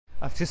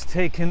I've just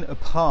taken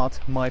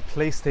apart my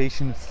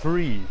PlayStation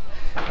 3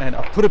 and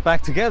I've put it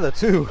back together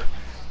too.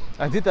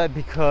 I did that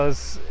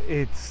because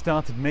it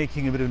started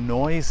making a bit of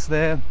noise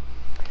there.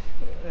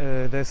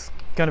 There's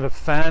kind of a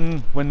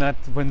fan when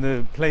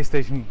the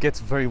PlayStation gets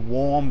very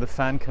warm, the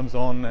fan comes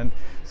on, and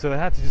so it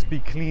had to just be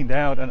cleaned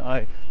out, and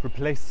I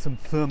replaced some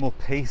thermal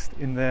paste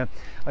in there.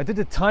 I did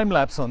a time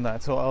lapse on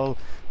that, so I'll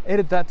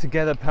edit that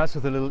together, perhaps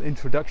with a little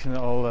introduction.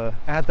 I'll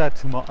add that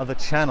to my other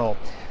channel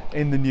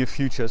in the near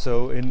future,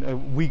 so in a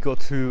week or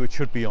two it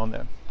should be on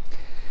there.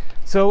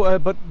 So,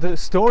 but the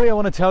story I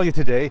want to tell you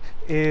today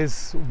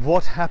is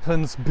what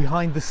happens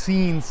behind the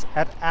scenes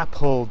at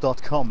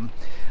Apple.com.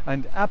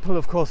 And Apple,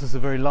 of course, is a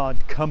very large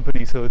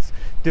company, so it's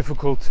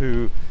difficult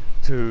to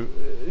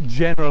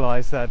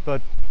generalize that.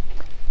 But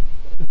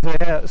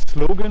their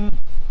slogan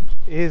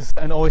is,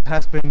 and always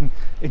has been,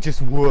 it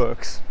just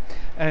works.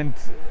 And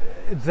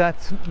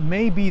that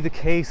may be the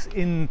case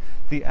in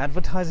the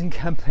advertising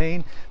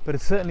campaign, but it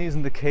certainly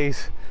isn't the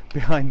case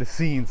behind the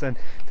scenes. And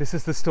this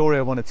is the story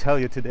I want to tell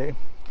you today.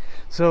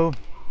 So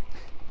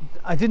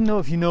I didn't know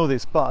if you know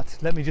this, but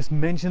let me just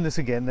mention this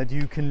again, that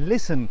you can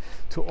listen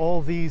to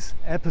all these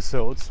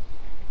episodes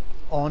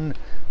on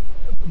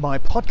my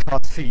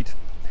podcast feed,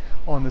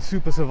 on the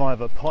Super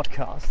Survivor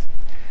podcast.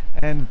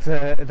 And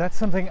that's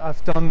something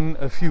I've done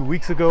a few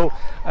weeks ago,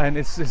 and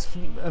it's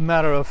a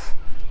matter of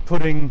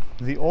putting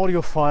the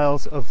audio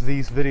files of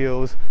these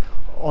videos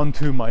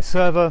onto my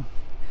server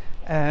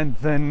and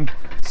then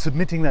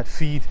submitting that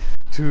feed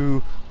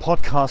to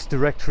podcast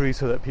directory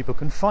so that people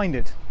can find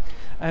it.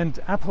 And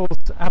Apple's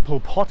Apple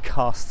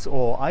Podcasts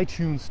or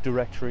iTunes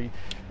directory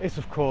is,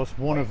 of course,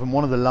 one of them,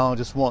 one of the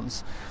largest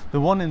ones.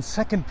 The one in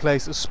second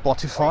place is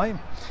Spotify,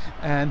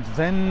 and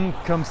then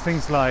comes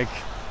things like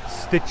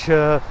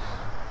Stitcher,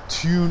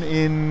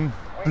 TuneIn,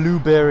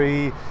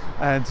 Blueberry,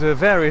 and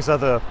various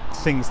other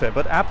things there.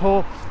 But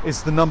Apple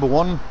is the number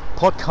one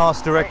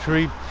podcast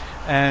directory,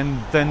 and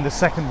then the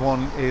second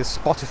one is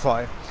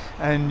Spotify.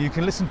 And you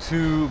can listen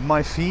to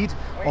my feed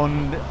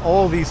on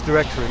all these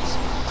directories.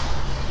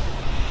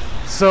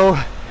 So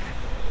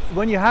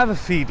when you have a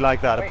feed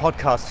like that, a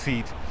podcast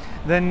feed,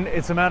 then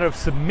it's a matter of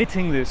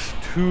submitting this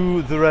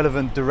to the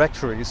relevant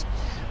directories.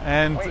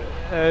 And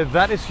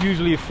that is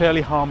usually a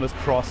fairly harmless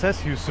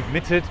process. You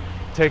submit it,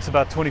 takes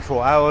about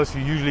 24 hours.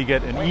 You usually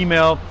get an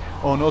email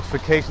or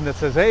notification that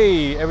says,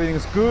 hey,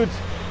 everything's good.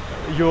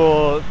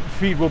 Your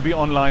feed will be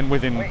online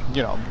within,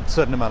 a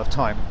certain amount of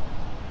time.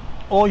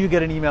 Or you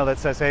get an email that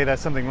says, hey, there's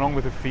something wrong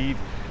with the feed,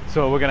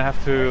 so we're going to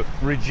have to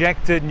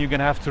reject it and you're going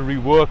to have to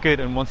rework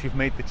it, and once you've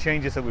made the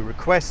changes that we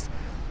request,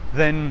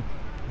 then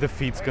the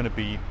feed's going to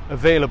be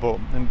available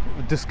and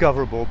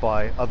discoverable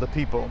by other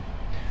people.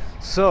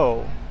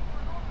 So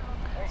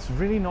it's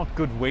really not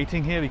good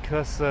waiting here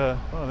because, there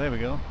we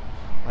go,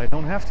 I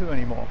don't have to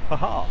anymore.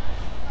 Haha.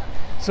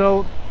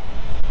 So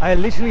I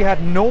literally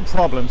had no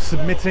problem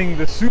submitting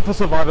the Super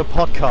Survivor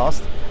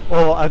podcast,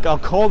 or I'll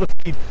call the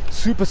feed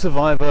Super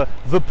Survivor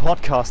The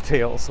Podcast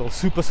Tales, or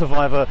Super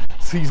Survivor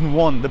Season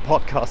 1 The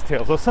Podcast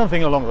Tales, or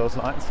something along those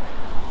lines.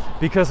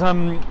 Because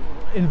I'm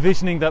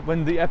envisioning that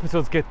when the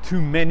episodes get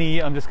too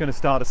many, I'm just going to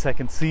start a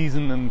second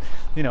season, and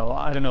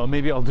I don't know,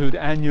 maybe I'll do it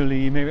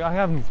annually, maybe. I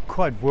haven't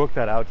quite worked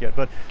that out yet,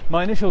 but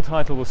my initial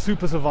title was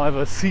Super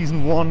Survivor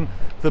Season 1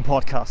 The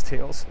Podcast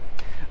Tales,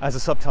 as a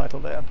subtitle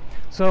there.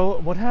 So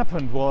what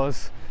happened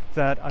was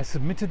that I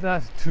submitted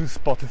that to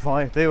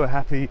Spotify, they were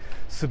happy,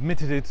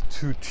 submitted it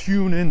to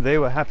TuneIn, they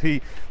were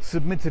happy,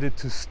 submitted it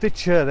to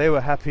Stitcher, they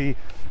were happy,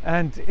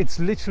 and it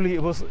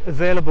was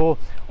available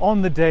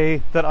on the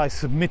day that I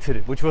submitted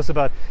it, which was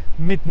about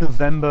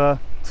mid-November,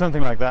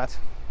 something like that.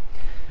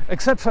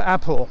 Except for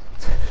Apple.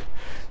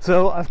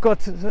 So I've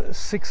got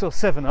 6 or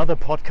 7 other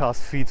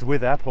podcast feeds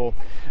with Apple,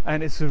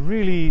 and it's a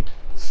really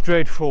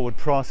straightforward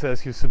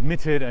process. You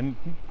submit it and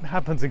it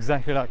happens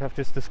exactly like I've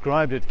just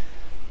described it.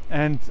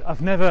 And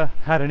I've never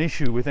had an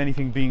issue with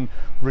anything being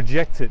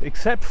rejected,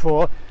 except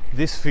for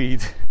this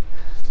feed.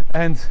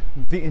 And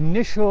the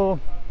initial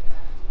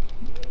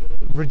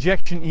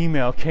rejection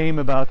email came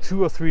about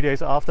 2 or 3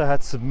 days after I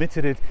had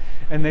submitted it,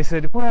 and they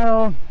said,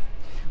 well,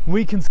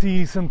 we can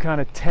see some kind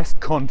of test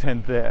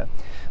content there,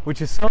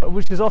 which is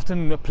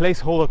often a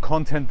placeholder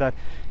content that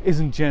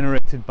isn't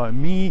generated by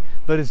me,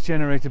 but is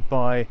generated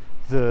by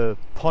the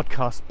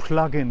podcast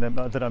plugin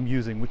that I'm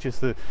using, which is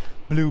the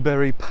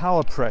Blueberry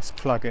PowerPress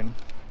plugin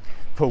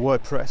for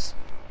WordPress.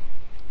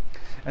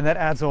 And that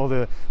adds all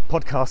the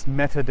podcast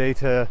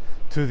metadata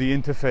to the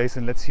interface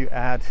and lets you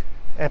add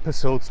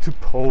episodes to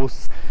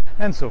posts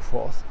and so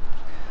forth.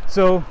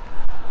 So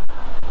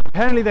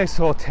apparently they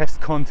saw test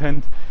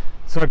content.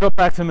 So I got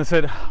back to them and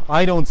said,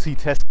 I don't see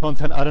test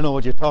content, I don't know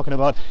what you're talking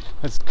about.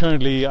 It's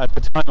currently, at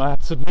the time I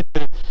had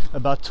submitted,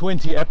 about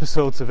 20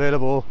 episodes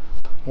available.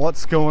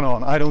 What's going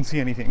on? I don't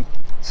see anything.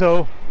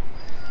 So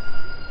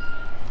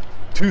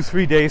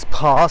 2-3 days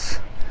pass,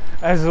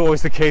 as is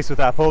always the case with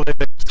Apple. They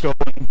just go,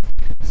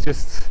 it's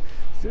just,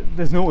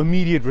 there's no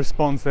immediate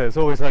response there. It's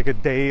always like a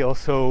day or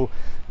so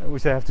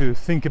which they have to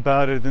think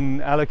about it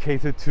and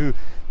allocate it to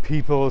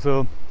people.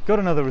 So got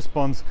another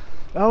response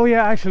Oh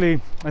yeah, actually,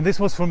 and this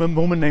was from a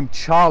woman named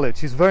Charlotte.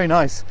 She's very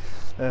nice.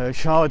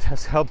 Charlotte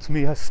has helped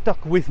me, has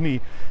stuck with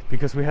me,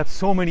 because we had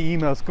so many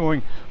emails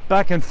going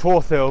back and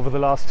forth there over the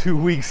last 2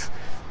 weeks.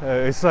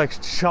 It's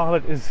like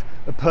Charlotte is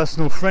a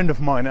personal friend of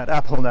mine at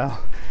Apple now.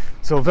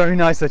 So very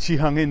nice that she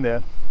hung in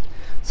there.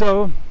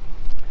 So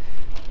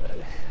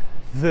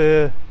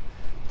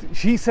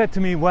she said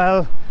to me,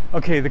 well,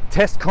 okay, the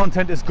test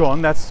content is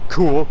gone, that's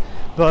cool,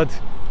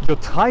 but your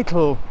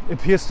title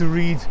appears to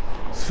read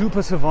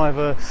Super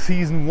Survivor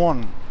Season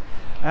 1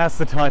 as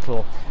the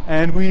title,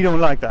 and we don't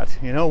like that.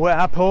 You know, we're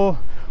Apple,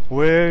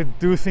 we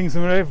do things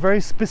in a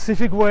very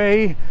specific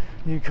way.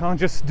 You can't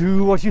just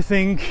do what you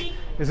think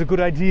is a good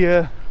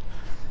idea,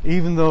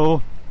 even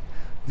though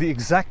the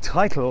exact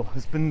title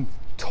has been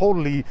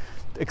totally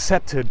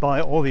accepted by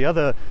all the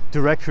other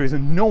directories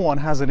and no one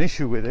has an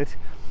issue with it.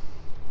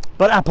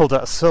 But Apple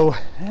does. So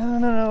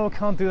no,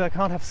 can't do that.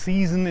 Can't have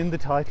season in the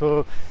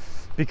title,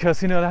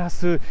 because, you know,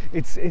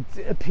 it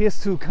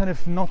appears to kind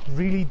of not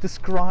really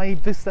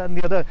describe this, that and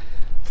the other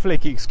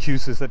flaky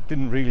excuses that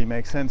didn't really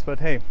make sense. But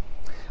hey,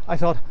 I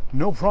thought,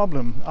 no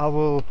problem, I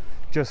will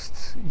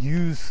just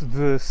use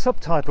the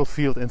subtitle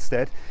field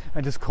instead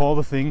and just call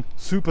the thing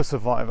Super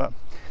Survivor,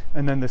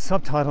 and then the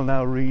subtitle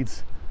now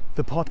reads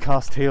The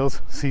Podcast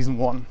Tales Season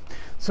 1.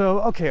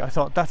 So okay, I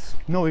thought that's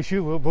no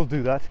issue, we'll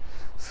do that.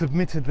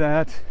 Submitted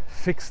that,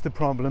 fixed the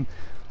problem,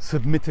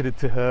 submitted it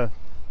to her,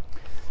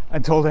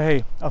 and told her,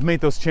 hey, I've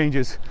made those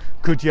changes,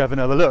 could you have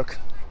another look?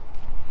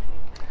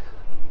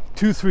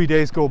 2-3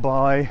 days go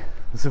by,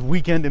 there's a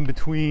weekend in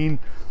between.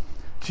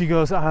 She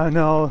goes,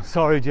 no,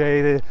 sorry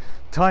Jay, the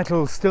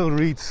title still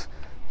reads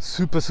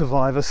Super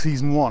Survivor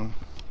Season 1.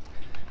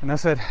 And I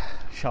said,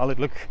 Charlotte,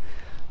 look,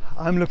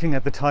 I'm looking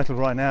at the title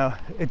right now,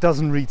 it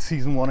doesn't read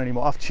Season 1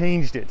 anymore, I've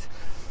changed it,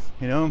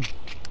 you know,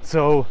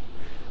 so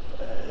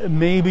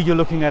maybe you're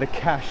looking at a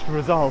cached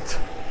result,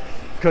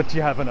 could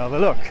you have another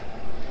look?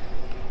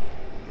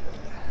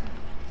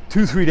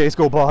 2-3 days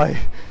go by,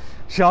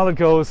 Charlotte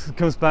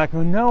comes back,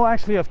 no,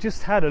 actually I've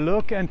just had a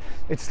look and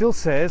it still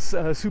says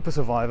Super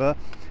Survivor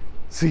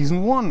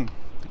Season 1.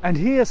 And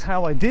here's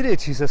how I did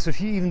it, she says. So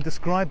she even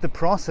described the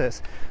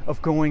process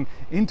of going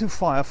into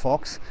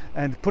Firefox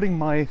and putting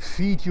my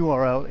feed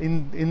URL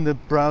in the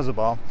browser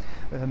bar.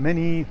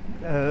 Many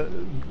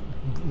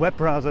web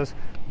browsers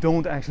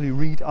don't actually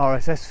read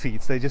RSS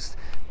feeds. They just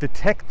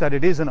detect that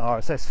it is an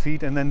RSS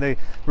feed, and then they,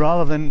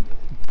 rather than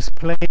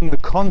displaying the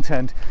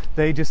content,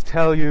 they just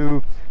tell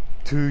you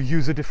to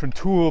use a different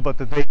tool, but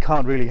that they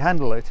can't really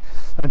handle it.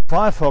 And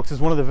Firefox is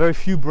one of the very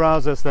few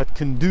browsers that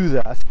can do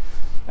that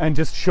and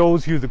just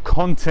shows you the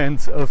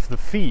contents of the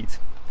feed.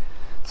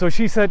 So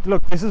she said,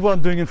 look, this is what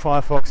I'm doing in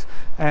Firefox,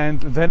 and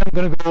then I'm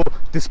going to go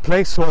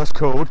display source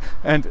code,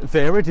 and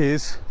there it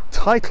is,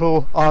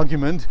 title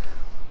argument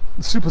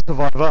Super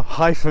Survivor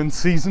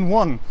Season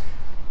 1.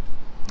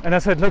 And I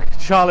said, look,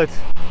 Charlotte,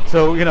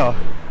 so, you know,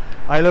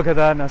 I look at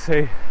that and I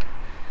say,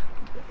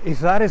 if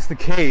that is the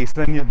case,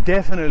 then you're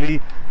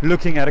definitely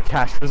looking at a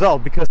cached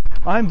result, because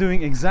I'm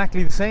doing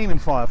exactly the same in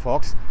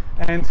Firefox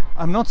and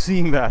I'm not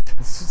seeing that.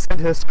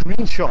 Sent her a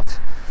screenshot,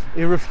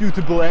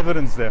 irrefutable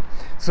evidence there.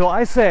 So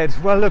I said,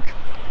 well, look,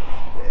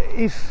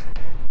 if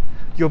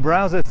your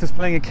browser is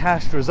displaying a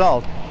cached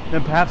result,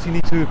 then perhaps you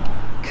need to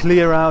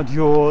clear out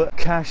your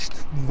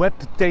cached web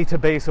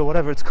database or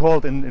whatever it's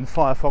called in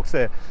Firefox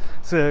there.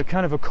 It's a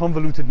kind of a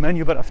convoluted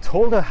menu, but I've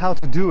told her how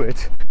to do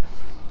it.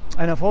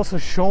 And I've also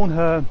shown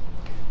her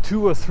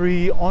 2 or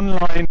 3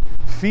 online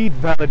feed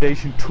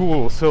validation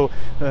tools, so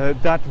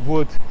that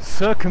would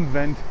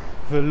circumvent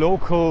the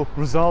local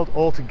result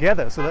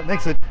altogether. So that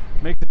makes it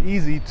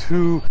easy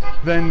to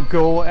then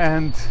go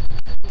and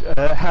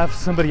have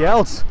somebody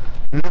else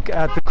look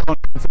at the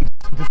contents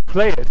and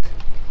display it.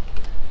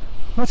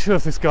 Not sure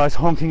if this guy's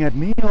honking at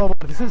me or what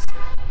this is.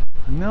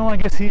 No, I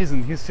guess he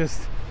isn't. He's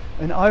just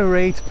an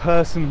irate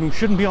person who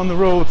shouldn't be on the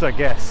roads, I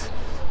guess.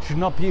 Should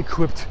not be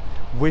equipped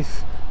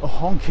with a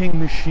honking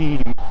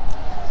machine.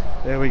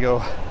 There we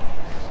go.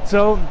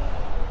 So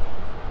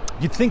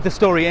you'd think the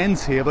story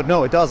ends here, but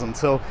no, it doesn't.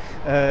 So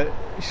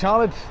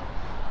Charlotte,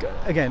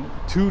 again,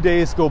 2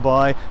 days go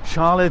by.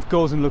 Charlotte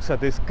goes and looks at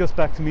this, goes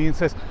back to me and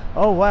says,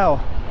 oh wow,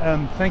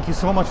 thank you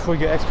so much for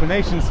your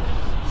explanations.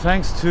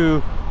 Thanks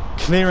to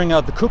clearing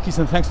out the cookies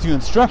and thanks to your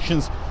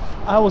instructions,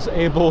 I was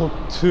able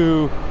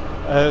to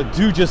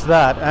do just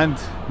that, and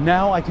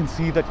now I can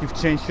see that you've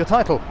changed your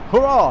title.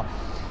 Hurrah!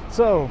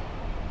 So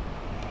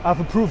I've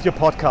approved your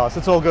podcast,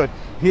 it's all good.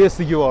 Here's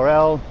the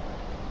URL,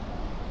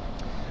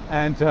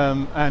 and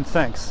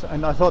thanks.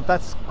 And I thought,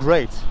 that's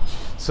great.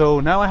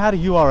 So now I had a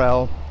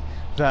URL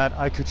that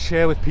I could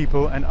share with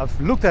people, and I've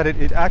looked at it,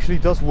 it actually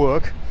does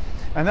work.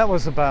 And that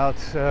was about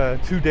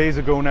 2 days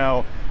ago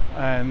now,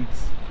 and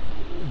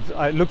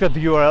I looked at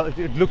the URL,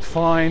 it looked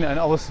fine, and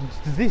I was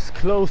this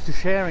close to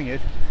sharing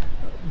it.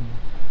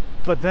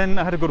 But then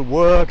I had to go to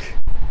work,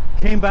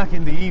 came back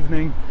in the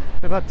evening,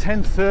 about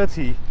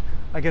 10:30,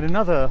 I get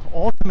another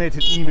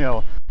automated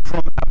email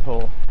from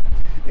Apple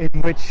in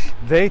which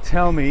they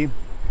tell me,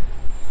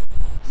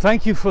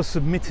 thank you for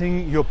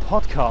submitting your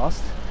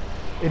podcast.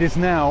 it is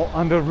now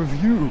under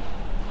review.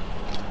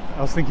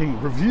 I was thinking,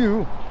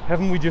 review?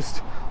 Haven't we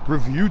just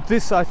reviewed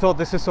this? I thought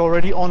this is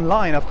already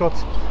online. I've got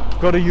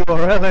a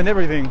URL and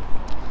everything.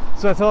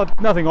 So I thought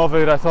nothing of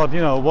it. I thought,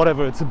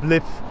 whatever, it's a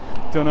blip.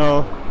 Don't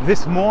know.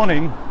 This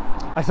morning,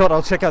 I thought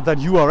I'll check out that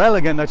URL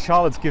again that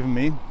Charlotte's given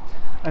me.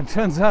 And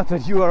turns out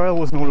that URL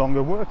was no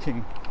longer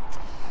working.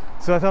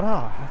 So I thought,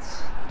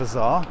 that's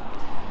bizarre.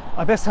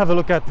 I best have a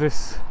look at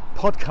this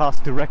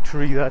podcast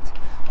directory that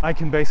I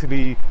can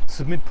basically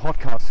submit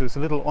podcasts to. It's a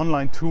little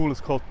online tool.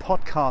 It's called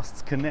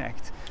Podcasts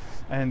Connect.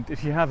 And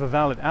if you have a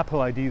valid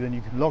Apple ID, then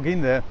you can log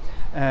in there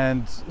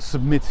and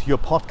submit your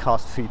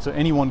podcast feed. So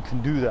anyone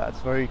can do that. It's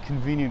a very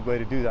convenient way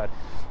to do that.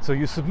 So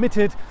you submit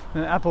it,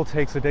 and Apple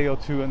takes a day or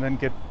two and then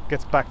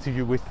gets back to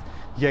you with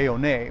yay or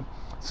nay.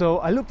 So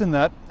I looked in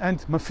that,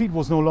 and my feed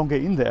was no longer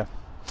in there.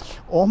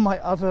 All my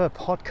other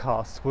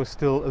podcasts were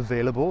still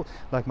available,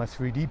 like my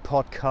 3D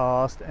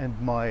podcast and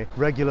my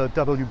regular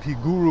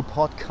WP Guru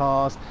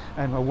podcast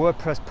and my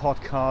WordPress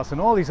podcast and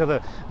all these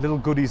other little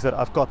goodies that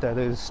I've got there.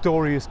 The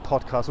Stories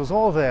podcast was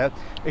all there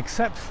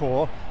except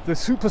for the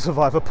Super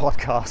Survivor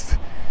podcast.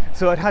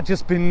 So it had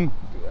just been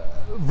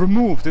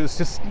removed. It was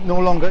just no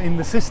longer in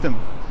the system.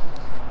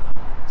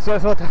 So I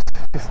thought that's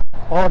just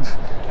odd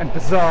and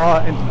bizarre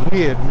and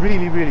weird,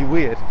 really, really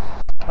weird.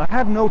 I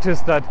had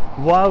noticed that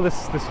while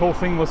this whole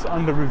thing was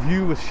under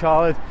review with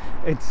Charlotte,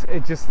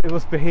 it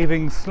was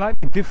behaving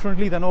slightly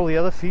differently than all the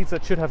other feeds.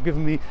 That should have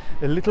given me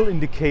a little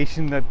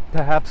indication that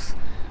perhaps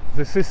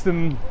the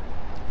system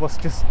was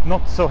just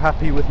not so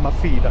happy with my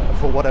feed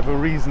for whatever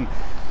reason.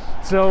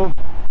 So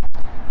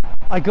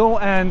I go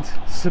and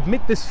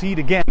submit this feed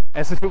again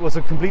as if it was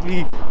a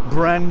completely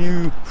brand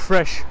new,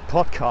 fresh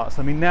podcast.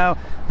 I mean, now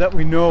that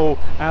we know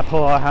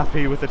Apple are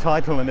happy with the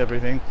title and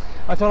everything,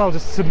 I thought I'll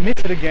just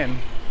submit it again.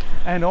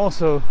 And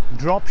also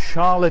dropped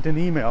Charlotte an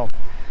email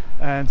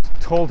and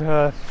told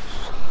her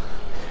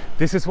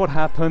this is what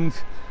happened.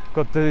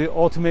 Got the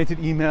automated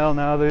email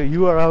now, the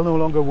URL no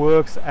longer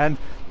works, and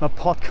my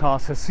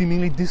podcast has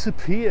seemingly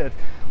disappeared.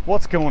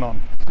 What's going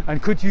on?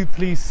 And could you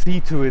please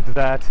see to it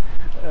that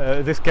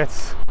this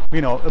gets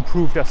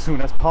approved as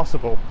soon as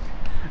possible?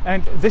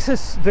 And this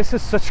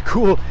is such a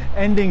cool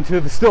ending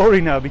to the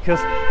story now, because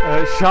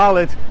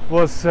Charlotte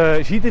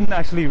she didn't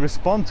actually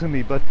respond to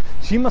me, but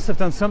she must have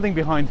done something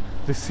behind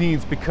the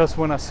scenes, because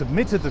when I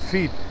submitted the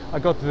feed, I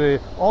got the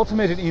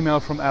automated email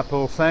from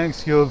Apple.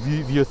 Thanks, your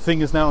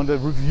thing is now under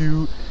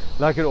review,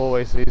 like it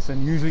always is,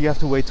 and usually you have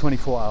to wait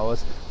 24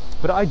 hours.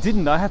 But I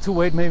didn't. I had to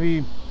wait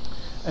maybe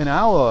an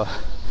hour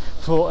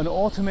for an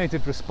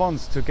automated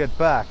response to get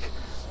back,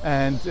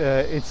 and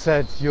it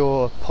said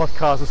your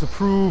podcast is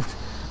approved.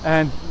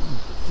 And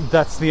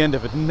that's the end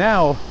of it.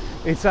 Now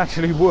it's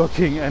actually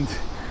working, and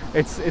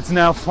it's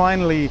now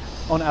finally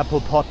on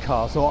Apple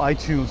Podcasts or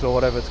iTunes or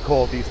whatever it's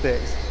called these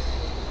days.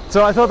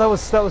 So I thought that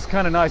was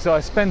kind of nice. So I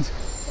spent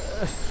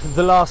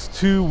the last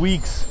 3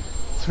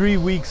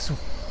 weeks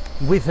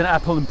with an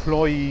Apple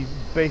employee,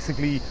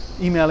 basically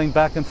emailing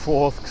back and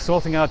forth,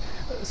 sorting out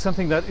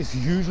something that is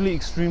usually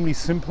extremely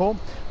simple,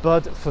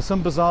 but for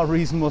some bizarre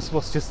reason was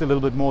just a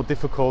little bit more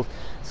difficult.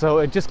 So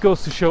it just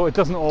goes to show it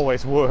doesn't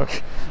always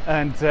work,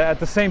 and at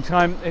the same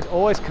time it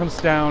always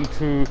comes down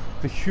to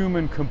the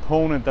human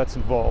component that's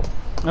involved.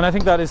 And I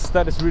think that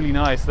is really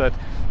nice, that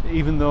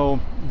even though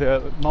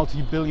the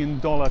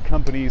multi-billion-dollar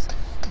companies,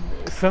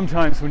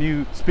 sometimes when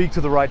you speak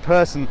to the right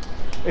person,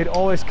 it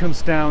always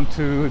comes down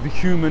to the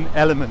human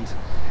element.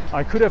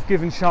 I could have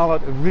given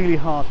Charlotte a really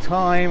hard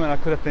time, and I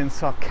could have been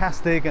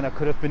sarcastic, and I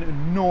could have been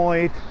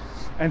annoyed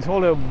and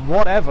told her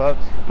whatever,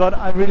 but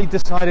I really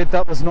decided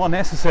that was not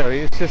necessary.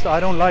 It's just I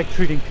don't like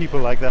treating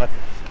people like that,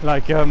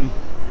 like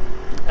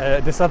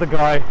this other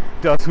guy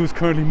does, who's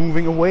currently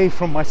moving away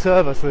from my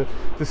service,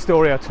 the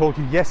story I told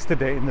you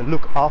yesterday in the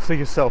Look After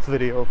Yourself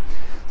video.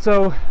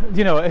 So,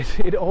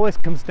 it always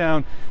comes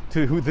down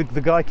to who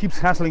the guy keeps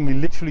hassling me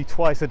literally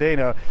twice a day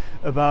now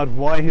about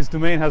why his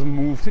domain hasn't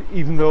moved,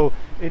 even though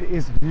it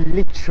is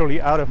literally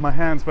out of my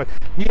hands. But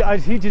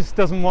he just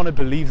doesn't want to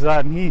believe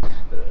that, and he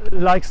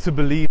likes to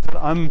believe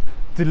that I'm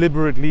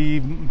deliberately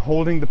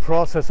holding the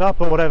process up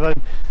or whatever.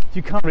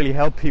 You can't really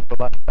help people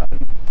like that.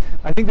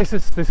 I think this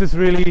is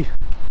really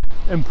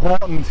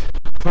important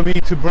for me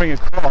to bring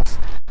across,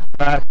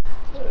 that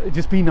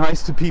just be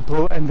nice to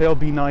people and they'll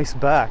be nice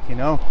back.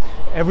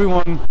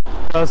 Everyone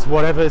does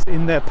whatever is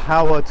in their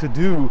power to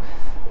do.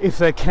 If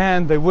they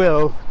can, they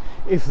will.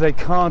 If they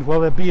can't, well,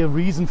 there'll be a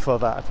reason for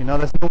that.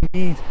 There's no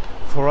need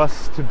for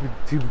us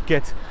to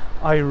get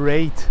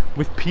irate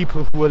with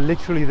people who are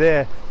literally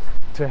there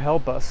to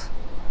help us.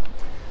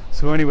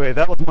 So anyway,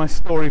 that was my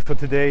story for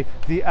today,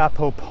 the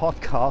Apple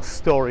podcast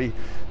story.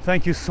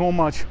 Thank you so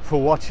much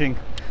for watching.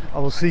 I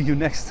will see you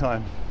next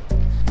time.